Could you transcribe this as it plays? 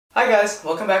Hi guys,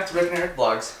 welcome back to Brooke and Eric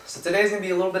Vlogs. So today's going to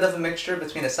be a little bit of a mixture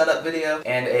between a setup video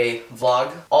and a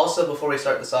vlog. Also, before we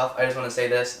start this off, I just want to say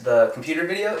this. The computer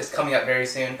video is coming up very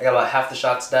soon. I got about half the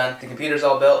shots done. The computer's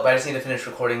all built, but I just need to finish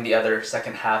recording the other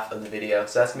second half of the video.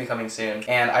 So that's going to be coming soon.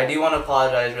 And I do want to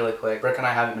apologize really quick. Brooke and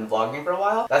I haven't been vlogging for a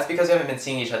while. That's because we haven't been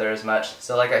seeing each other as much.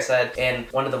 So like I said in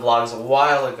one of the vlogs a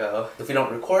while ago, if we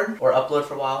don't record or upload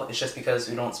for a while, it's just because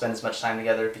we don't spend as much time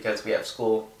together because we have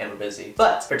school and we're busy.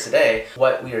 But for today,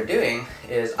 what we are doing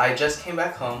is I just came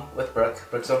back home with Brooke.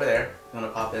 Brooke's over there. You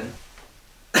want to pop in?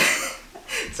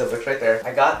 So Brooke's right there.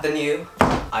 I got the new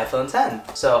iPhone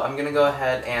 10. So I'm gonna go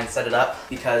ahead and set it up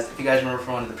because if you guys remember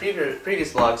from one of the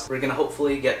previous vlogs, we're gonna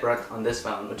hopefully get Brooke on this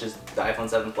phone, which is the iPhone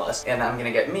 7 Plus, and I'm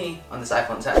gonna get me on this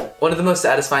iPhone 10. One of the most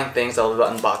satisfying things I love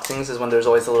about unboxings is when there's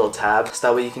always a little tab, so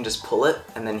that way you can just pull it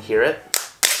and then hear it.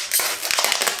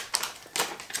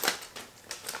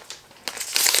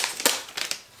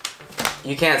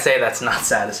 You can't say that's not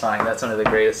satisfying. That's one of the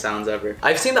greatest sounds ever.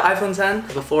 I've seen the iPhone 10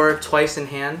 before, twice in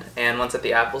hand and once at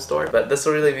the Apple store, but this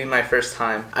will really be my first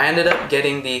time. I ended up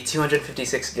getting the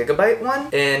 256GB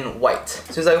one in white.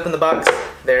 As soon as I open the box,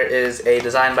 there is a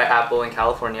design by Apple in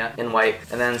California in white,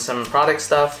 and then some product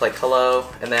stuff like hello,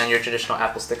 and then your traditional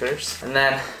Apple stickers. And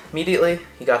then immediately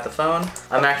you got the phone.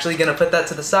 I'm actually gonna put that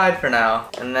to the side for now.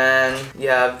 And then you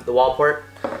have the wall port,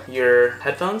 your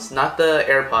headphones, not the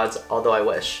AirPods, although I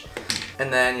wish.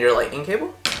 And then your lightning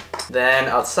cable. Then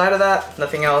outside of that,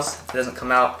 nothing else. It doesn't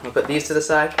come out. We'll put these to the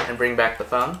side and bring back the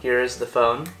phone. Here's the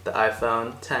phone, the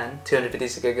iPhone 10,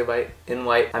 256GB in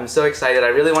white. I'm so excited. I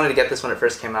really wanted to get this when it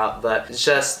first came out, but it's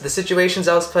just the situations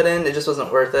I was put in, it just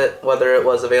wasn't worth it. Whether it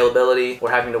was availability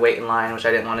or having to wait in line, which I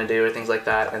didn't want to do, or things like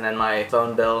that. And then my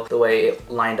phone bill, the way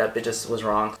it lined up, it just was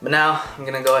wrong. But now I'm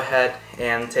gonna go ahead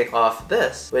and take off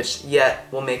this, which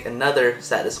yet will make another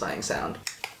satisfying sound.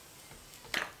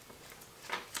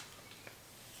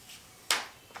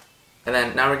 And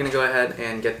then now we're gonna go ahead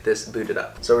and get this booted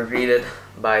up. So we're greeted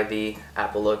by the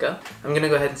Apple logo. I'm gonna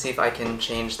go ahead and see if I can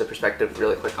change the perspective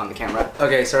really quick on the camera.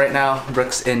 Okay, so right now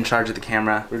Brooke's in charge of the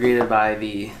camera. We're greeted by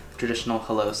the traditional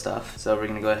hello stuff. So we're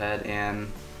gonna go ahead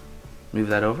and move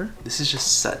that over. This is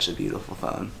just such a beautiful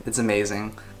phone. It's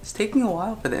amazing. It's taking a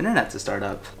while for the internet to start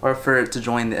up, or for it to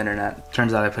join the internet.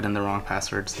 Turns out I put in the wrong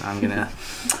passwords. So I'm gonna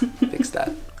fix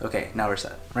that. Okay, now we're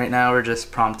set. Right now we're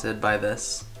just prompted by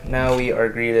this. Now we are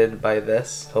greeted by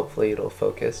this. Hopefully it'll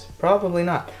focus. Probably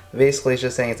not. Basically it's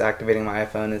just saying it's activating my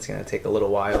iPhone. It's gonna take a little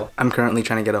while. I'm currently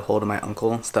trying to get a hold of my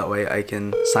uncle so that way I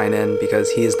can sign in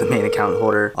because he is the main account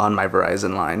holder on my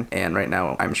Verizon line, and right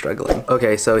now I'm struggling.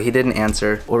 Okay, so he didn't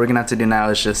answer. What we're gonna have to do now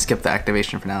is just skip the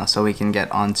activation for now so we can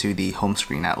get onto the home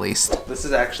screen at least. This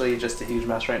is actually just a huge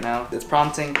mess right now. It's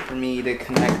prompting for me to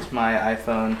connect my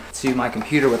iPhone to my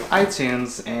computer with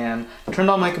iTunes, and I turned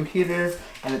on my computer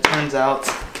and it turns out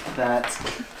that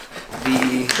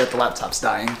the laptop's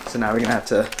dying. So now we're gonna have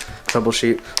to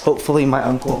troubleshoot. Hopefully my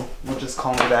uncle will just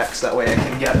call me back so that way I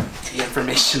can get the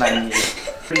information I need.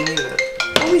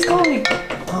 Oh, he's calling!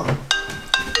 Oh,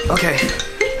 okay.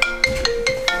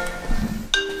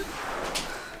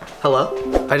 Hello?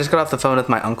 I just got off the phone with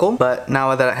my uncle, but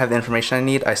now that I have the information I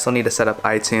need, I still need to set up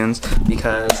iTunes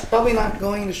because it's probably not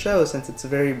going to show since it's a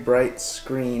very bright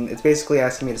screen. It's basically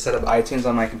asking me to set up iTunes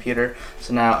on my computer,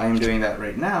 so now I am doing that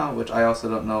right now, which I also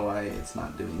don't know why it's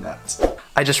not doing that.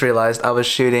 I just realized I was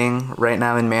shooting right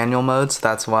now in manual mode, so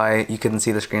that's why you couldn't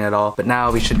see the screen at all, but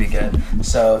now we should be good.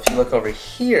 So if you look over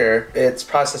here, it's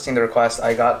processing the request.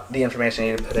 I got the information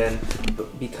I need to put in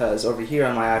because over here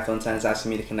on my iPhone 10 it's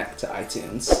asking me to connect to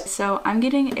iTunes. So I'm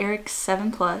getting Eric's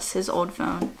 7 Plus, his old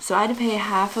phone. So I had to pay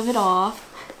half of it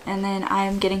off, and then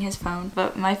I'm getting his phone.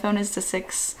 But my phone is the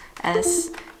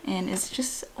 6S, and it's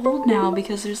just old now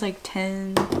because there's like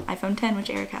iPhone 10, which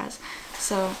Eric has.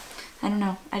 So I don't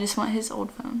know, I just want his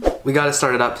old phone. We got to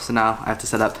start it up, so now I have to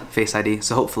set up Face ID,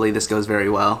 so hopefully this goes very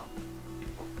well.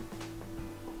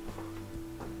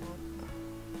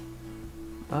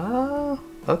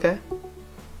 Okay.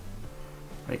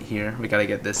 Right here, we gotta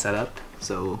get this set up,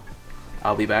 so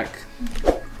I'll be back.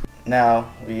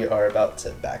 Now we are about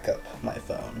to back up my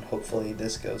phone. Hopefully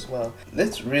this goes well.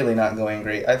 It's really not going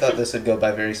great. I thought this would go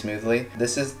by very smoothly.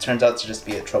 This turns out to just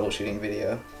be a troubleshooting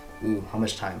video. Ooh, how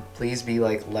much time? Please be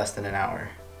like less than an hour.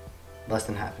 Less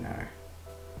than half an hour.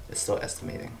 It's still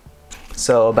estimating.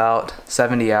 So about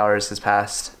 70 hours has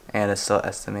passed and it's still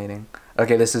estimating.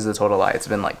 Okay, this is the total lie. It's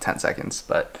been like 10 seconds,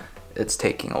 but it's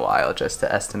taking a while just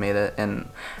to estimate it, and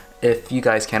If you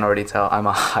guys can't already tell, I'm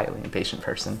a highly impatient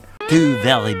person. 2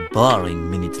 very boring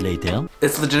minutes later.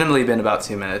 It's legitimately been about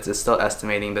 2 minutes. It's still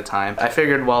estimating the time. I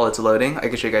figured while it's loading, I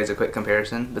could show you guys a quick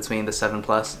comparison between the 7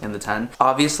 Plus and the 10.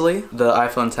 Obviously, the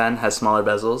iPhone 10 has smaller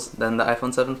bezels than the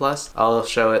iPhone 7 Plus. I'll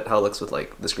show it how it looks with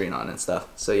like the screen on and stuff.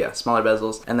 So yeah, smaller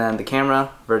bezels. And then the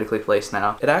camera, vertically placed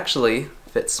now. It actually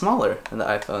fits smaller than the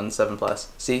iPhone 7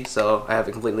 Plus. See, so I have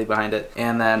it completely behind it.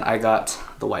 And then I got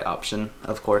the white option,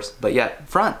 of course. But yeah,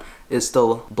 front is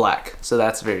still black, so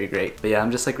that's very great. But yeah,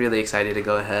 I'm just like really excited to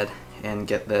go ahead and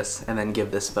get this and then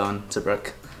give this phone to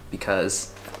Brooke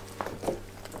because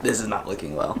this is not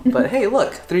looking well. But hey,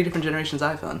 look, 3 different generations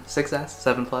iPhone. 6S,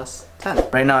 7 Plus, 10.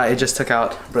 Right now I just took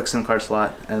out Brooke's SIM card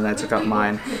slot and I took out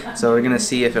mine. So we're gonna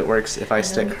see if it works if I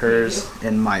stick hers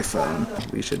in my phone.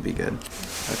 We should be good.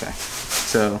 Okay.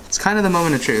 So it's kind of the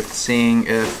moment of truth, seeing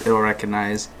if it will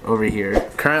recognize over here.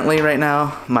 Currently, right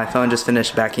now, my phone just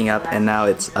finished backing up and now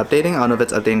it's updating. I don't know if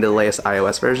it's updating to the latest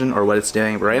iOS version or what it's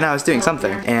doing, but right now it's doing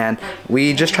something. And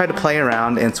we just tried to play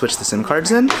around and switch the SIM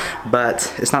cards in,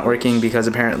 but it's not working because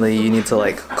apparently you need to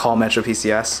like call Metro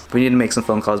PCS. We need to make some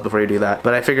phone calls before you do that.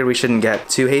 But I figured we shouldn't get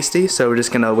too hasty, so we're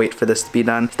just gonna wait for this to be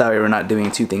done. So that way we're not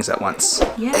doing 2 things at once.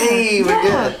 Yeah. Hey, we're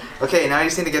good. Okay, now I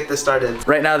just need to get this started.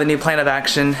 Right now, the new plan of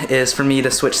action is for me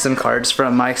to switch SIM cards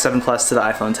from my 7 Plus to the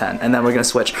iPhone 10, and then we're gonna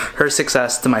switch her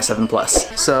 6S to my 7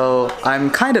 Plus. So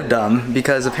I'm kind of dumb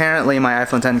because apparently my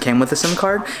iPhone 10 came with a SIM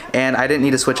card, and I didn't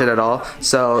need to switch it at all.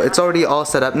 So it's already all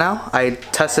set up now. I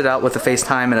tested it out with a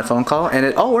FaceTime and a phone call, and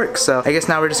it all works. So I guess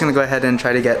now we're just gonna go ahead and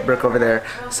try to get Brooke over there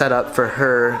set up for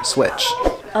her switch.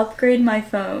 Upgrade my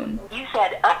phone. You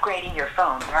said upgrading your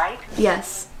phone, right?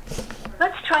 Yes.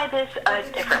 Let's try this a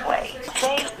different way.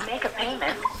 Say, make a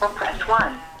payment, or press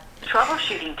 1.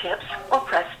 Troubleshooting tips, or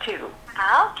press 2.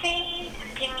 Okay,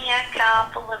 just give me a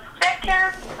couple of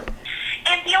seconds.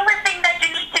 And the only thing that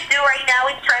you need to do right now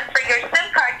is transfer your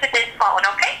SIM card to this phone,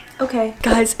 okay? Okay.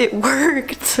 Guys, it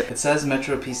worked. It says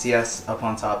Metro PCS up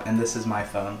on top, and this is my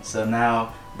phone. So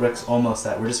now Brooke's almost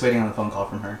set. We're just waiting on a phone call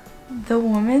from her. The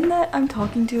woman that I'm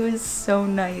talking to is so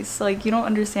nice. Like, you don't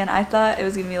understand. I thought it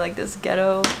was gonna be like this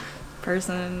ghetto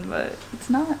person, but it's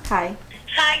not. Hi.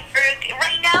 Hi, Brooke.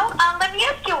 Right now, let me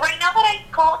ask you, right now that I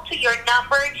called to your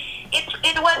number,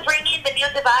 it was ringing the new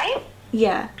device?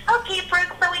 Yeah. Okay,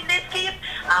 Brooke, so in this case,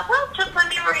 well, just let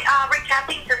me recap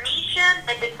the information.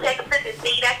 That the text and the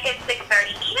data can take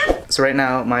 30 minutes. So right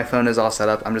now, my phone is all set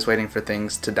up. I'm just waiting for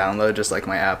things to download, just like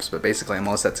my apps, but basically I'm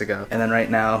all set to go. And then right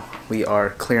now, we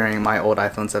are clearing my old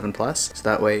iPhone 7 Plus, so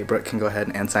that way Brooke can go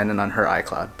ahead and sign in on her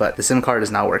iCloud. But the SIM card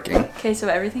is now working. Okay, so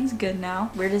everything's good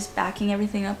now. We're just backing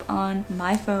everything up on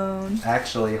my phone.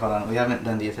 Actually, hold on, we haven't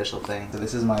done the official thing. So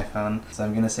this is my phone, so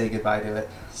I'm gonna say goodbye to it.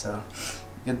 So,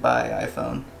 goodbye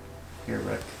iPhone. Here,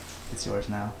 Brooke. It's yours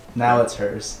now. Now it's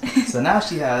hers. So now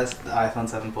she has the iPhone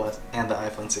 7 Plus and the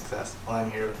iPhone 6S while I'm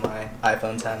here with my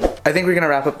iPhone 10. I think we're gonna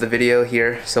wrap up the video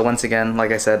here. So once again,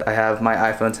 like I said, I have my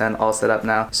iPhone 10 all set up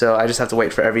now. So I just have to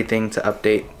wait for everything to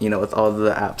update, you know, with all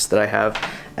the apps that I have.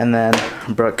 And then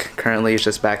Brooke currently is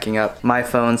just backing up my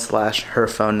phone / her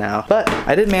phone now. But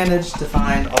I did manage to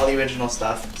find all the original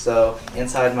stuff. So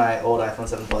inside my old iPhone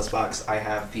 7 Plus box, I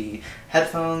have the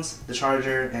headphones, the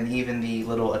charger, and even the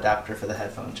little adapter for the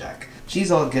headphone jack.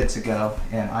 She's all good to go,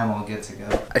 and I'm all good to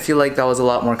go. I feel like that was a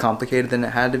lot more complicated than it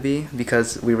had to be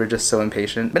because we were just so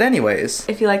impatient. But anyways.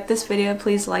 If you like this video,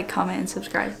 please like, comment, and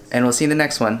subscribe. And we'll see you in the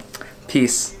next one.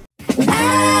 Peace.